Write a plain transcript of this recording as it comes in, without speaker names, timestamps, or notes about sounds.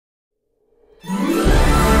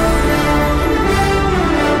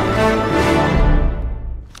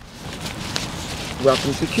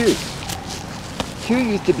Welcome to Kew. Kew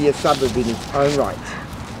used to be a suburb in its own right,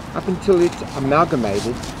 up until it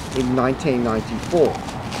amalgamated in 1994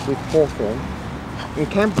 with Hawthorn in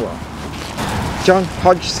Canberra. John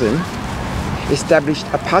Hodgson established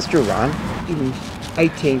a pasture run in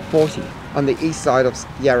 1840 on the east side of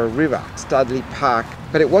Yarra River, Studley Park,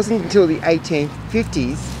 but it wasn't until the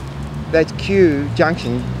 1850s that Kew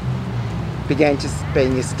Junction began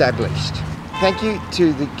being established. Thank you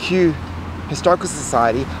to the Kew Historical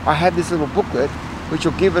Society. I have this little booklet which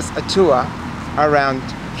will give us a tour around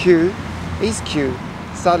Kew, East Kew,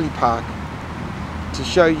 Studley Park, to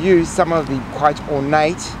show you some of the quite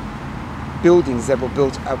ornate buildings that were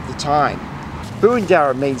built at the time.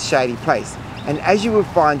 Boroondara means shady place, and as you will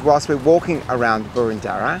find whilst we're walking around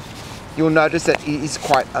Boroondara, you'll notice that it is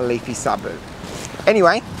quite a leafy suburb.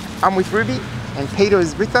 Anyway, I'm with Ruby and Peter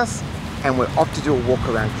is with us, and we're off to do a walk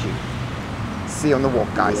around Kew. See you on the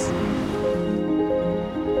walk, guys.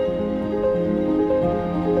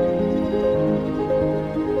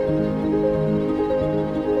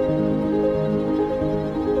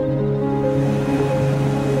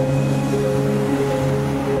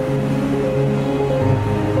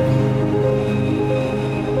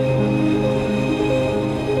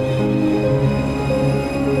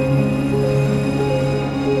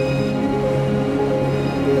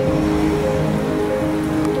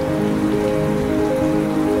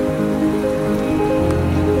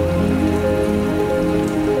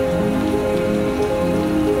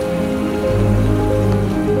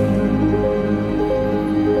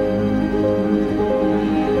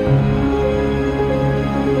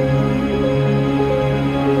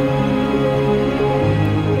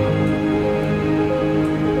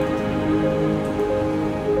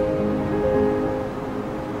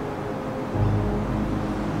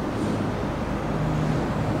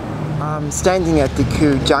 I'm standing at the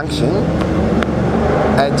Kew Junction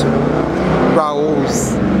at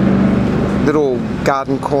Raoul's little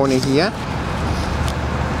garden corner here,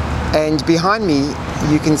 and behind me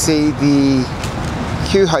you can see the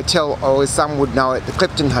Kew Hotel, or as some would know it, the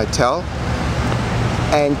Clifton Hotel,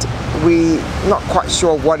 and we're not quite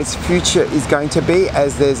sure what its future is going to be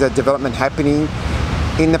as there's a development happening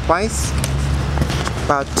in the place.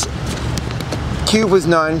 But Kew was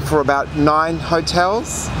known for about 9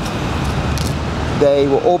 hotels. They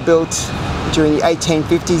were all built during the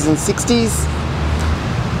 1850s and 60s,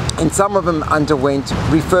 and some of them underwent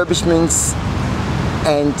refurbishments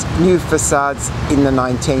and new facades in the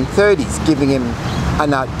 1930s, giving them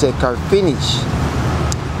an Art Deco finish.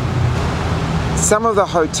 Some of the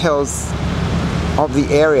hotels of the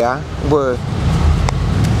area were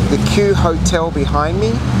the Kew Hotel behind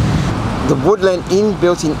me, the Woodland Inn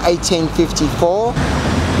built in 1854,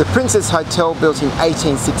 the Princess Hotel built in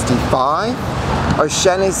 1865,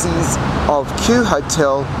 O'Shaughnessy's of Kew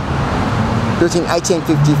Hotel built in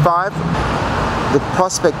 1855, the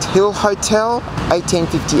Prospect Hill Hotel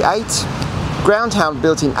 1858, Groundhound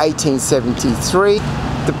built in 1873,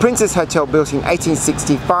 the Princess Hotel built in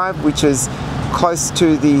 1865, which is close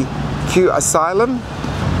to the Kew Asylum.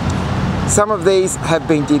 Some of these have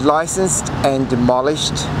been delicensed and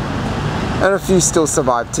demolished, and a few still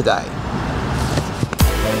survive today.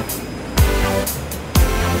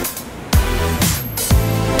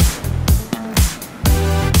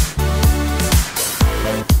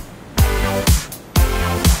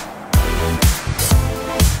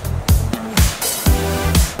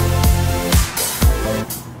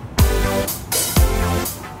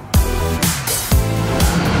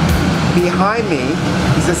 Behind me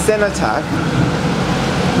is a cenotaph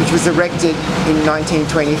which was erected in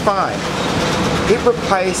 1925. It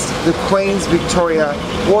replaced the Queen's Victoria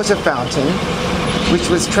water fountain, which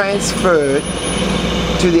was transferred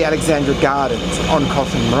to the Alexandra Gardens on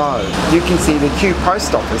Cotham Road. You can see the Kew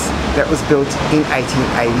Post Office that was built in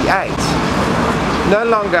 1888. No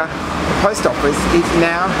longer the post office, it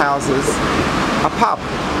now houses a pub,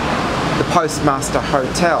 the Postmaster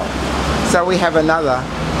Hotel. So we have another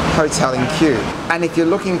hotel in Kew. And if you're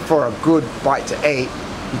looking for a good bite to eat,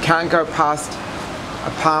 you can't go past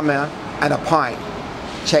a Parma and a pint.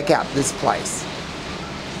 Check out this place.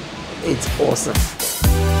 It's awesome.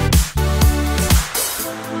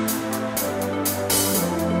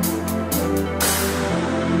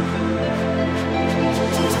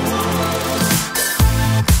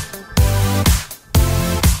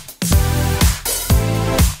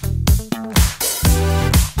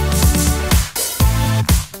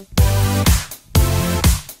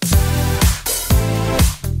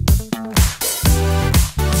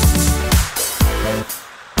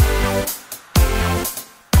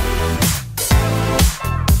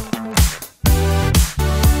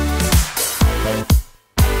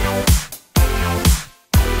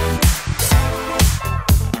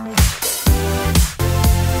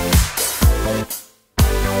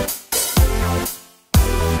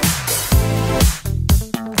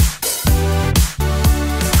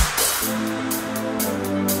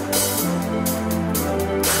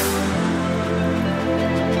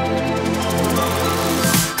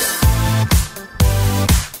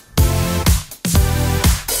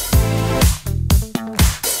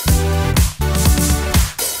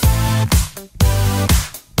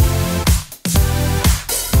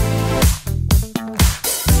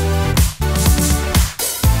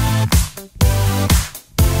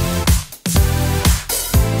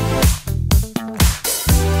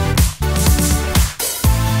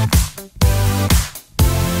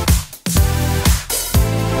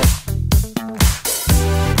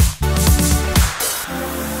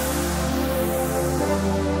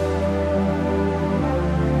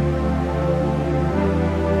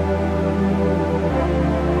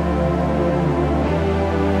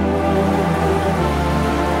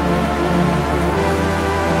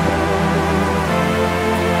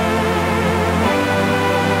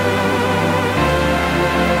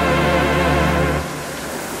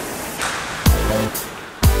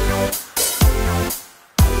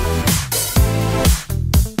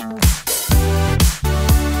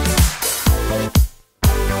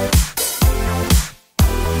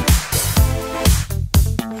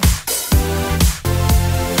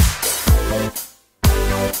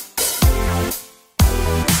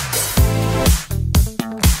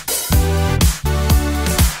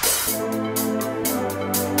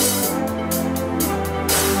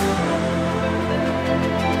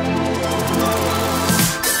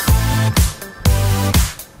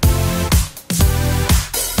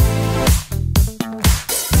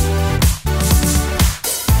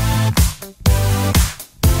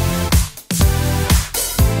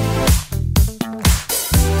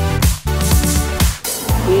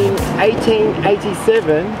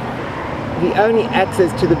 1987, the only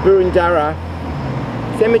access to the Boroondara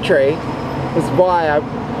cemetery was via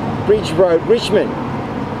Bridge Road, Richmond,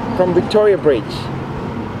 from Victoria Bridge.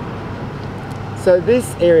 So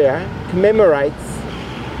this area commemorates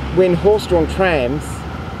when horse-drawn trams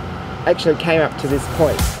actually came up to this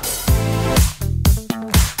point.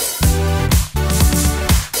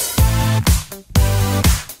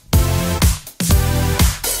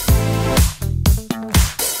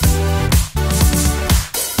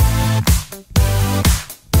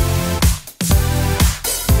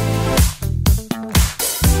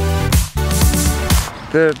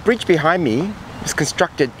 The bridge behind me was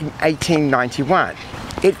constructed in 1891.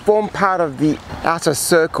 It formed part of the Outer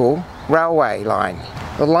Circle railway line.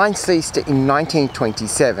 The line ceased in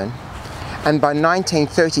 1927, and by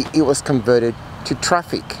 1930 it was converted to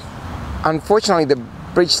traffic. Unfortunately, the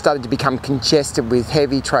bridge started to become congested with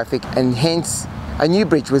heavy traffic, and hence a new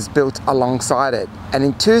bridge was built alongside it. And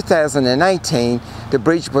in 2018, the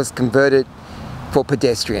bridge was converted for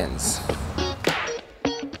pedestrians.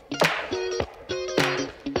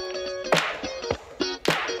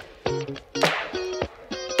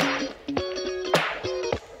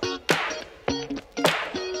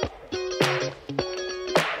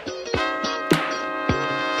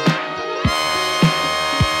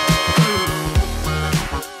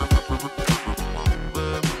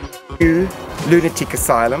 Lunatic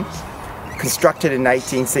asylum, constructed in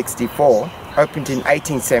 1864, opened in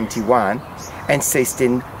 1871 and ceased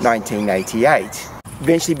in 1988.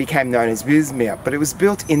 Eventually became known as Wilsmere, but it was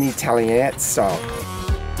built in the Italianate style.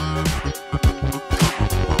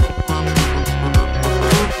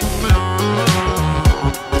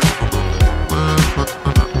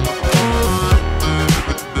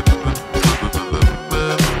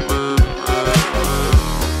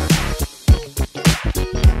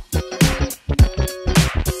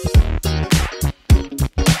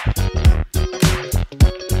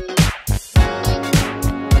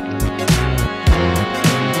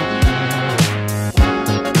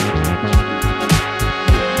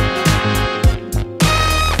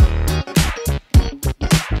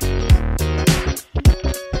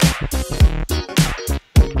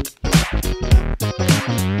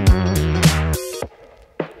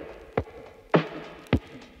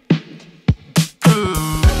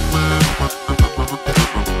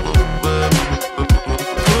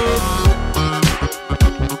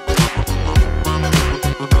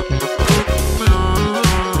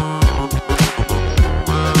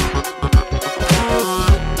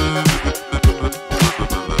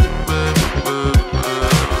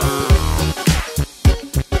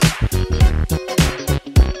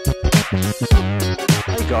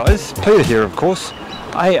 Peter here, of course.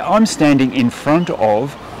 I'm standing in front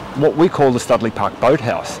of what we call the Studley Park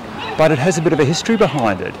Boathouse, but it has a bit of a history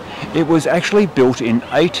behind it. It was actually built in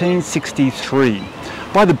 1863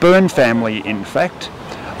 by the Byrne family, in fact,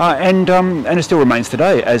 and it still remains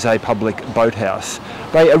today as a public boathouse.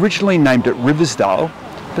 They originally named it Riversdale,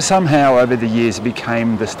 but somehow over the years it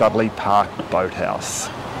became the Studley Park Boathouse.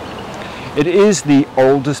 It is the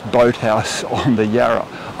oldest boathouse on the Yarra.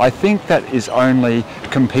 I think that is only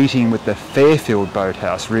competing with the Fairfield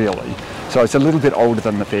Boathouse, really. So it's a little bit older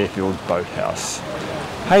than the Fairfield Boathouse.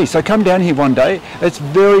 Hey, so come down here one day. It's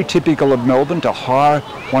very typical of Melbourne to hire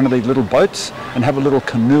one of these little boats and have a little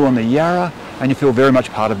canoe on the Yarra, and you feel very much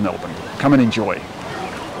part of Melbourne. Come and enjoy.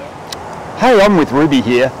 Hey, I'm with Ruby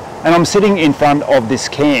here, and I'm sitting in front of this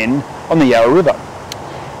cairn on the Yarra River.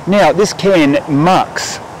 Now, this cairn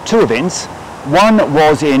marks two events. One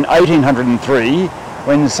was in 1803,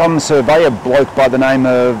 when some surveyor bloke by the name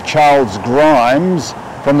of Charles Grimes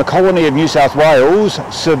from the colony of New South Wales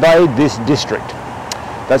surveyed this district.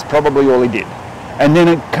 That's probably all he did. And then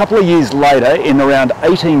a couple of years later, in around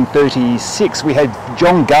 1836, we had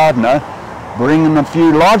John Gardner bringing a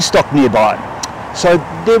few livestock nearby. So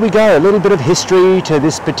there we go, a little bit of history to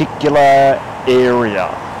this particular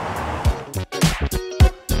area.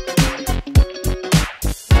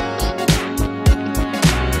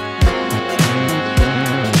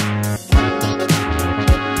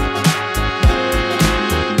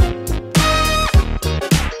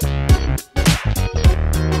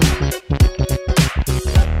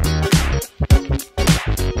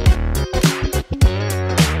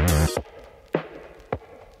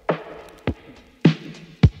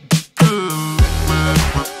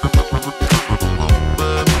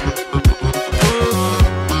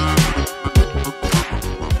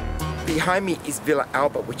 Behind me is Villa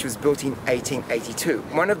Albert, which was built in 1882,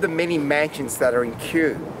 one of the many mansions that are in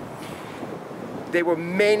Kew. There were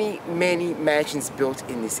many mansions built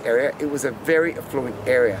in this area. It was a very affluent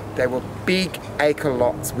area. They were big acre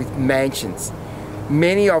lots with mansions.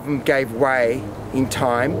 Many of them gave way in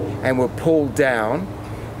time and were pulled down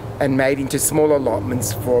and made into smaller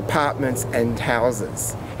allotments for apartments and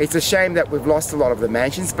houses. It's a shame that we've lost a lot of the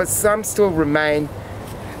mansions, but some still remain,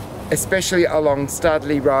 especially along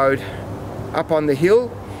Studley Road. Up on the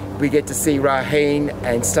hill, we get to see Raheen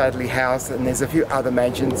and Studley House, and there's a few other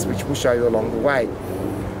mansions which we'll show you along the way.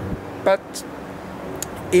 But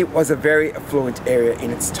it was a very affluent area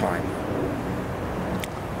in its time.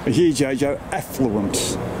 Here, Jojo,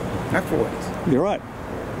 affluent. Affluent. You're right.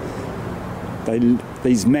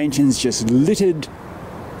 These mansions just littered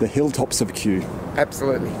the hilltops of Kew.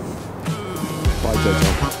 Absolutely. Bye,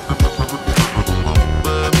 Jojo.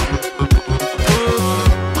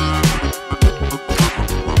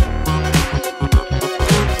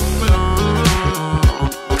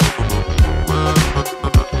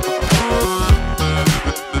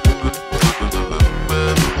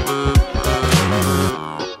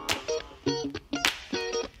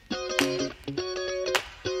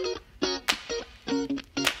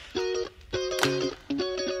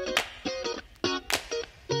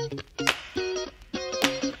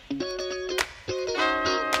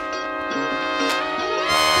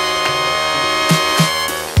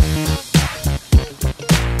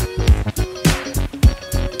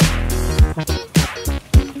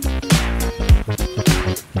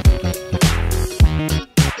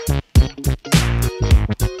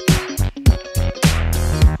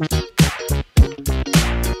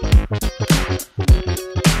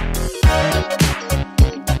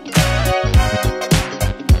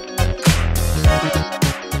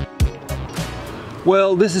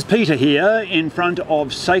 Well, this is Peter here in front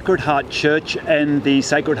of Sacred Heart Church and the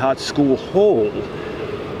Sacred Heart School Hall.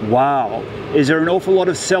 Wow, is there an awful lot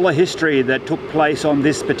of cellar history that took place on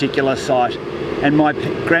this particular site. And my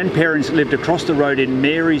grandparents lived across the road in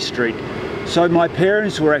Mary Street. So my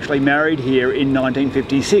parents were actually married here in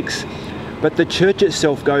 1956. But the church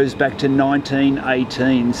itself goes back to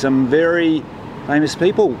 1918. Some very famous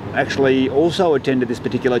people actually also attended this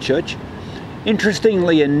particular church.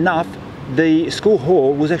 Interestingly enough, the school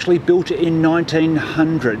hall was actually built in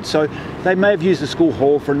 1900, so they may have used the school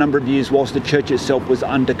hall for a number of years whilst the church itself was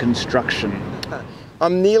under construction.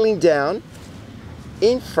 I'm kneeling down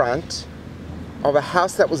in front of a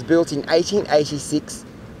house that was built in 1886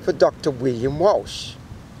 for Dr. William Walsh.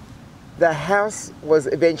 The house was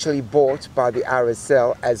eventually bought by the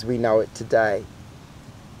RSL as we know it today,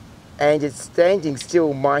 and it's standing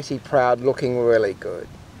still mighty proud, looking really good.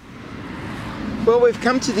 Well, we've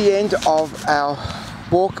come to the end of our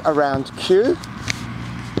walk around Kew.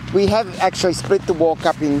 We have actually split the walk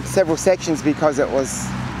up in several sections because it was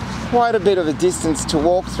quite a bit of a distance to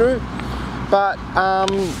walk through. But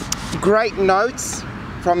great notes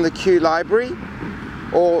from the Kew Library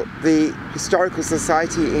or the Historical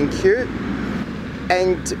Society in Kew,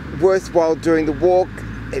 and worthwhile during the walk.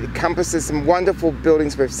 It encompasses some wonderful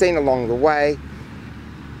buildings we've seen along the way,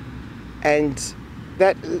 and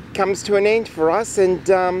that comes to an end for us,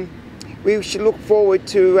 and we should look forward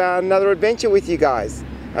to another adventure with you guys.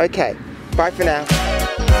 Okay, bye for now.